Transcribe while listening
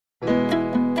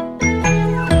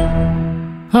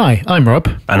Hi, I'm Rob.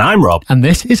 And I'm Rob. And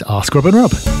this is Ask Rob and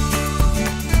Rob.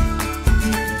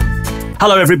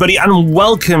 Hello, everybody, and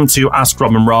welcome to Ask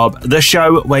Rob and Rob, the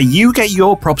show where you get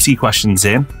your property questions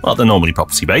in. Well, they're normally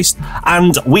property-based,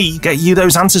 and we get you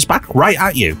those answers back right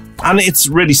at you. And it's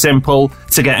really simple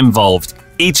to get involved.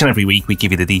 Each and every week, we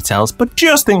give you the details, but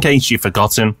just in case you've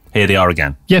forgotten, here they are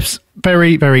again. Yes,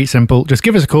 very, very simple. Just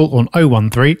give us a call on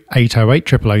 013 808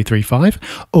 0035,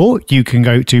 or you can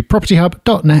go to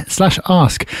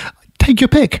propertyhub.net/ask. Take your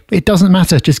pick. It doesn't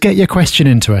matter. Just get your question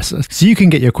into us so you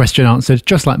can get your question answered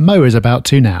just like Mo is about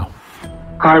to now.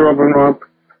 Hi, Rob and Rob.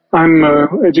 I'm Mo,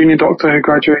 a junior doctor who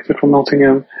graduated from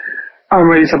Nottingham. I'm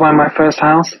ready to buy my first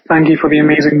house. Thank you for the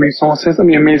amazing resources and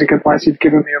the amazing advice you've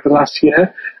given me over the last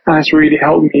year. And it's really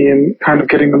helped me in kind of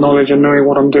getting the knowledge and knowing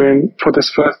what I'm doing for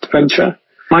this first venture.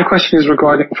 My question is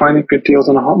regarding finding good deals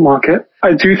on a hot market.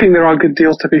 I do think there are good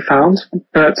deals to be found,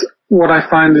 but what I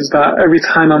find is that every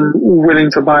time I'm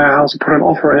willing to buy a house or put an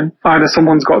offer in, either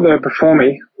someone's got there before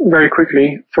me very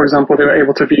quickly. For example, they were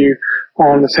able to view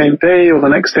on the same day or the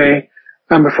next day,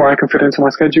 and before I can fit into my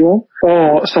schedule,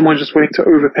 or someone's just willing to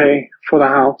overpay for the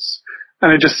house.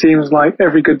 And it just seems like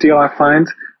every good deal I find,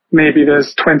 maybe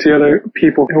there's 20 other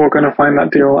people who are going to find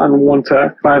that deal and want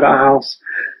to buy that house.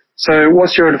 So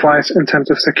what's your advice in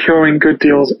terms of securing good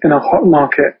deals in a hot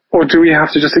market? Or do we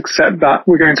have to just accept that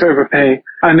we're going to overpay?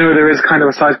 I know there is kind of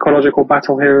a psychological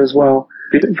battle here as well.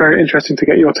 It'd be very interesting to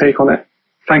get your take on it.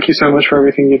 Thank you so much for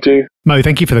everything you do. Mo,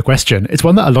 thank you for the question. It's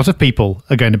one that a lot of people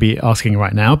are going to be asking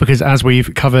right now because as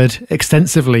we've covered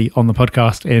extensively on the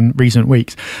podcast in recent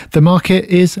weeks, the market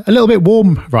is a little bit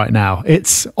warm right now.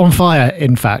 It's on fire,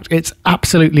 in fact. It's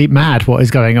absolutely mad what is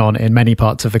going on in many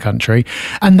parts of the country.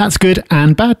 And that's good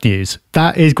and bad news.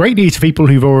 That is great news for people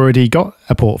who've already got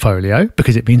a portfolio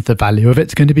because it means the value of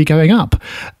it's going to be going up.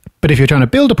 But if you're trying to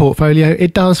build a portfolio,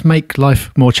 it does make life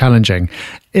more challenging.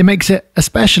 It makes it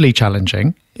especially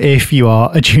challenging if you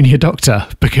are a junior doctor,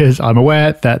 because I'm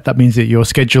aware that that means that your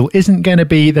schedule isn't going to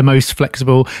be the most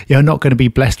flexible. You're not going to be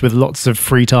blessed with lots of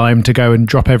free time to go and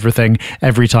drop everything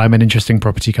every time an interesting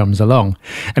property comes along.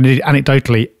 And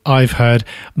anecdotally, I've heard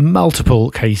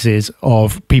multiple cases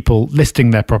of people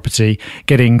listing their property,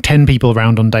 getting 10 people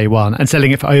around on day one and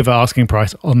selling it for over asking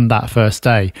price on that first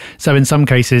day. So in some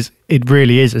cases, it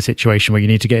really is a situation where you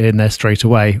need to get in there straight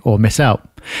away or miss out.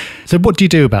 So what do you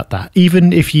do about that?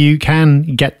 Even if you can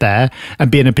get there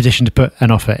and be in a position to put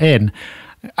an offer in,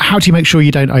 how do you make sure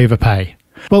you don't overpay?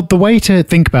 Well, the way to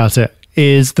think about it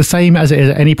is the same as it is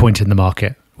at any point in the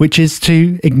market, which is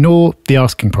to ignore the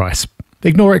asking price.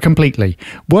 Ignore it completely.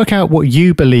 Work out what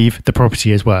you believe the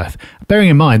property is worth, bearing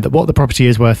in mind that what the property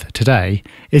is worth today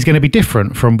is going to be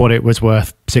different from what it was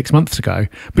worth 6 months ago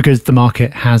because the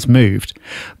market has moved.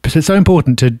 But it's so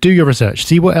important to do your research,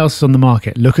 see what else is on the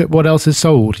market, look at what else is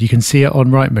sold. You can see it on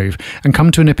Rightmove and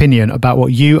come to an opinion about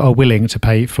what you are willing to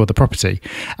pay for the property.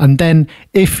 And then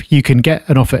if you can get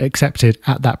an offer accepted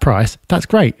at that price, that's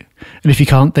great. And if you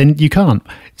can't, then you can't.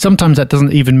 Sometimes that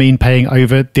doesn't even mean paying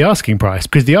over the asking price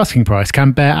because the asking price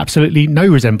can bear absolutely no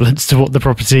resemblance to what the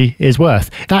property is worth.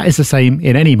 That is the same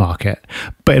in any market,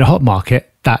 but in a hot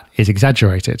market, that is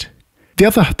exaggerated. The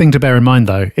other thing to bear in mind,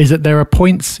 though, is that there are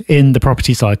points in the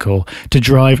property cycle to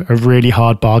drive a really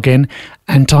hard bargain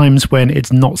and times when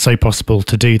it's not so possible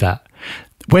to do that.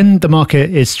 When the market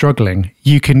is struggling,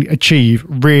 you can achieve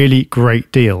really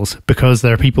great deals because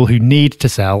there are people who need to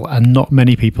sell and not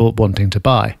many people wanting to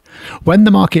buy. When the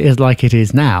market is like it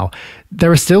is now,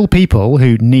 there are still people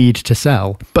who need to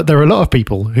sell, but there are a lot of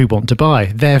people who want to buy.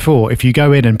 Therefore, if you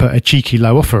go in and put a cheeky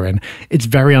low offer in, it's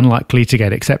very unlikely to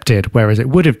get accepted, whereas it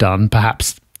would have done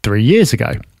perhaps 3 years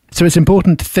ago. So it's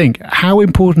important to think, how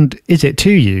important is it to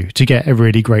you to get a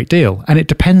really great deal? And it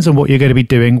depends on what you're going to be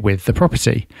doing with the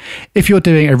property. If you're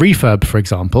doing a refurb, for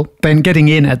example, then getting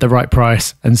in at the right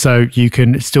price, and so you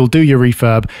can still do your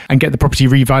refurb and get the property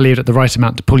revalued at the right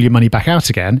amount to pull your money back out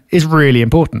again, is really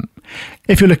important.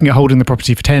 If you're looking at holding the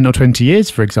property for 10 or 20 years,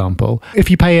 for example, if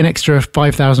you pay an extra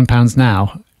 £5,000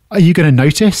 now, are you going to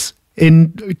notice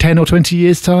in 10 or 20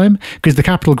 years' time? Because the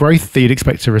capital growth that you'd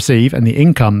expect to receive and the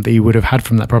income that you would have had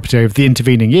from that property over the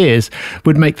intervening years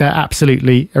would make that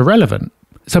absolutely irrelevant.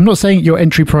 So I'm not saying your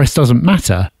entry price doesn't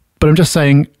matter, but I'm just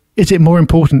saying, is it more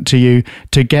important to you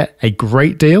to get a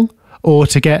great deal or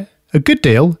to get a good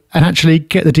deal and actually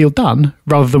get the deal done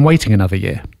rather than waiting another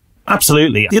year?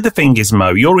 Absolutely. The other thing is,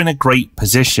 Mo, you're in a great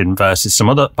position versus some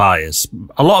other buyers.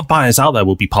 A lot of buyers out there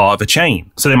will be part of a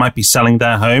chain. So they might be selling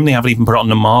their home. They haven't even put it on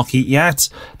the market yet.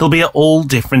 They'll be at all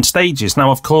different stages.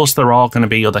 Now, of course, there are going to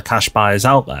be other cash buyers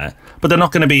out there, but they're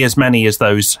not going to be as many as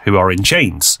those who are in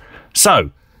chains.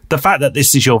 So the fact that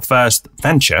this is your first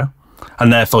venture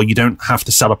and therefore you don't have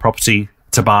to sell a property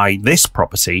to buy this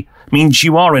property, means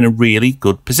you are in a really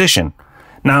good position.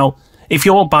 Now, if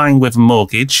you're buying with a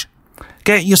mortgage,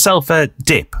 get yourself a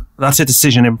DIP. That's a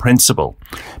decision in principle.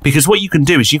 Because what you can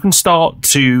do is you can start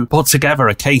to put together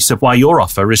a case of why your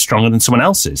offer is stronger than someone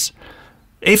else's.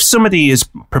 If somebody is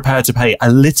prepared to pay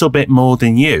a little bit more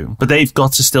than you, but they've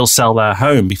got to still sell their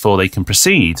home before they can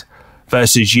proceed,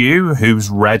 versus you, who's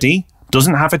ready,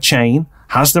 doesn't have a chain,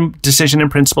 has the decision in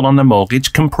principle on the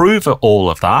mortgage, can prove all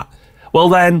of that, well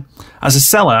then, as a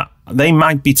seller, they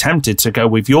might be tempted to go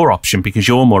with your option because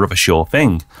you're more of a sure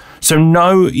thing. So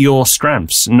know your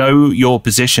strengths, know your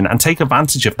position, and take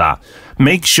advantage of that.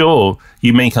 Make sure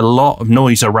you make a lot of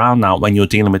noise around that when you're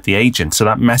dealing with the agent, so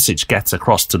that message gets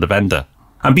across to the vendor.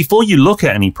 And before you look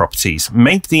at any properties,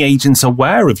 make the agents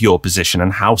aware of your position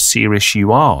and how serious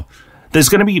you are. There's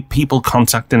going to be people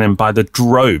contacting them by the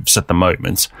droves at the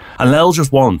moment, and they'll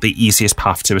just want the easiest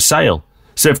path to a sale.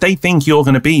 So if they think you're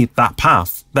going to be that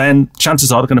path, then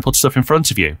chances are they're going to put stuff in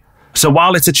front of you. So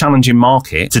while it's a challenging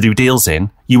market to do deals in,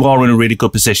 you are in a really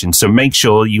good position. So make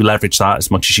sure you leverage that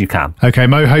as much as you can. Okay,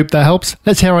 Mo, hope that helps.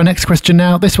 Let's hear our next question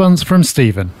now. This one's from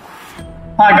Stephen.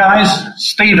 Hi guys,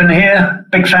 Stephen here,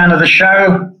 big fan of the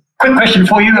show. Quick question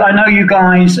for you. I know you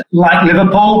guys like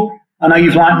Liverpool. I know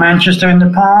you've liked Manchester in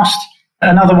the past.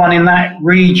 Another one in that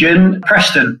region,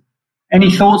 Preston.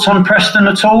 Any thoughts on Preston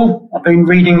at all? I've been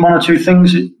reading one or two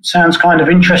things. It sounds kind of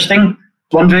interesting.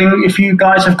 Wondering if you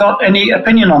guys have got any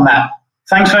opinion on that.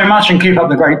 Thanks very much and keep up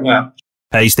the great work.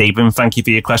 Hey, Stephen, thank you for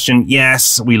your question.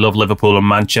 Yes, we love Liverpool and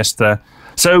Manchester.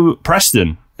 So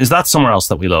Preston, is that somewhere else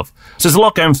that we love? So there's a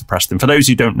lot going for Preston. For those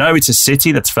who don't know, it's a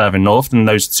city that's further north than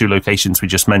those two locations we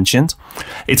just mentioned.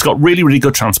 It's got really, really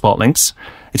good transport links.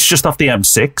 It's just off the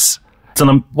M6. It's on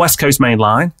the West Coast Main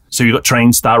Line. So you've got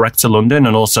trains direct to London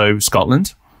and also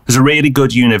Scotland. There's a really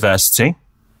good university.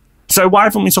 So why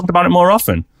haven't we talked about it more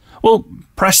often? Well,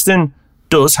 Preston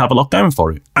does have a lot going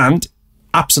for it. And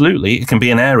absolutely, it can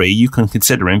be an area you can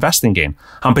consider investing in.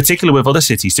 And particularly with other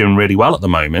cities doing really well at the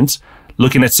moment,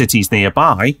 looking at cities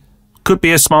nearby could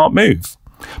be a smart move.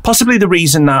 Possibly the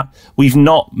reason that we've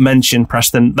not mentioned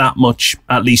Preston that much,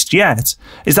 at least yet,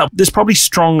 is that there's probably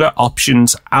stronger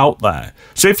options out there.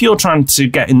 So if you're trying to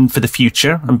get in for the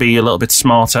future and be a little bit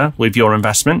smarter with your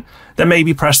investment, then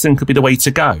maybe Preston could be the way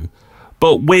to go.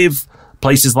 But with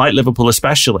places like Liverpool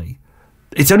especially,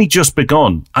 it's only just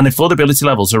begun and the affordability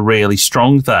levels are really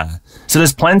strong there. So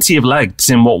there's plenty of legs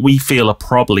in what we feel are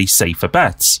probably safer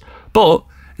bets. But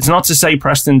it's not to say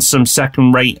Preston's some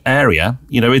second-rate area.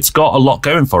 You know, it's got a lot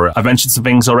going for it. I've mentioned some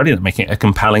things already that make it a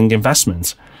compelling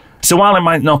investment. So while it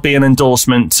might not be an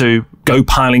endorsement to go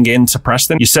piling into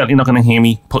Preston, you're certainly not going to hear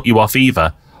me put you off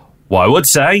either. What I would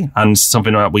say, and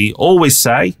something that we always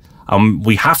say,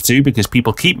 we have to because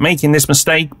people keep making this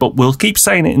mistake, but we'll keep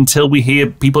saying it until we hear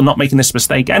people not making this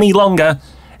mistake any longer,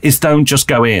 is don't just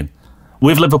go in.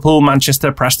 With Liverpool,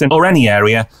 Manchester, Preston, or any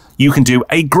area, you can do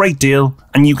a great deal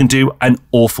and you can do an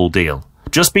awful deal.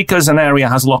 Just because an area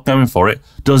has a lot going for it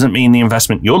doesn't mean the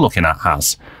investment you're looking at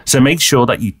has. So make sure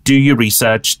that you do your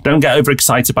research. Don't get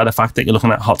overexcited by the fact that you're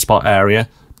looking at a hotspot area.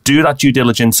 Do that due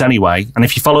diligence anyway. And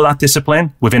if you follow that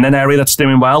discipline within an area that's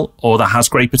doing well or that has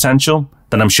great potential,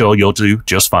 then I'm sure you'll do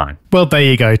just fine. Well, there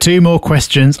you go. 2 more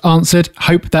questions answered.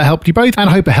 Hope that helped you both and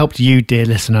hope it helped you, dear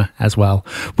listener, as well.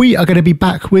 We are going to be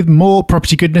back with more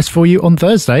property goodness for you on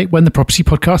Thursday when the Property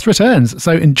Podcast returns.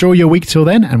 So enjoy your week till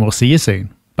then and we'll see you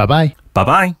soon. Bye-bye.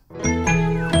 Bye-bye.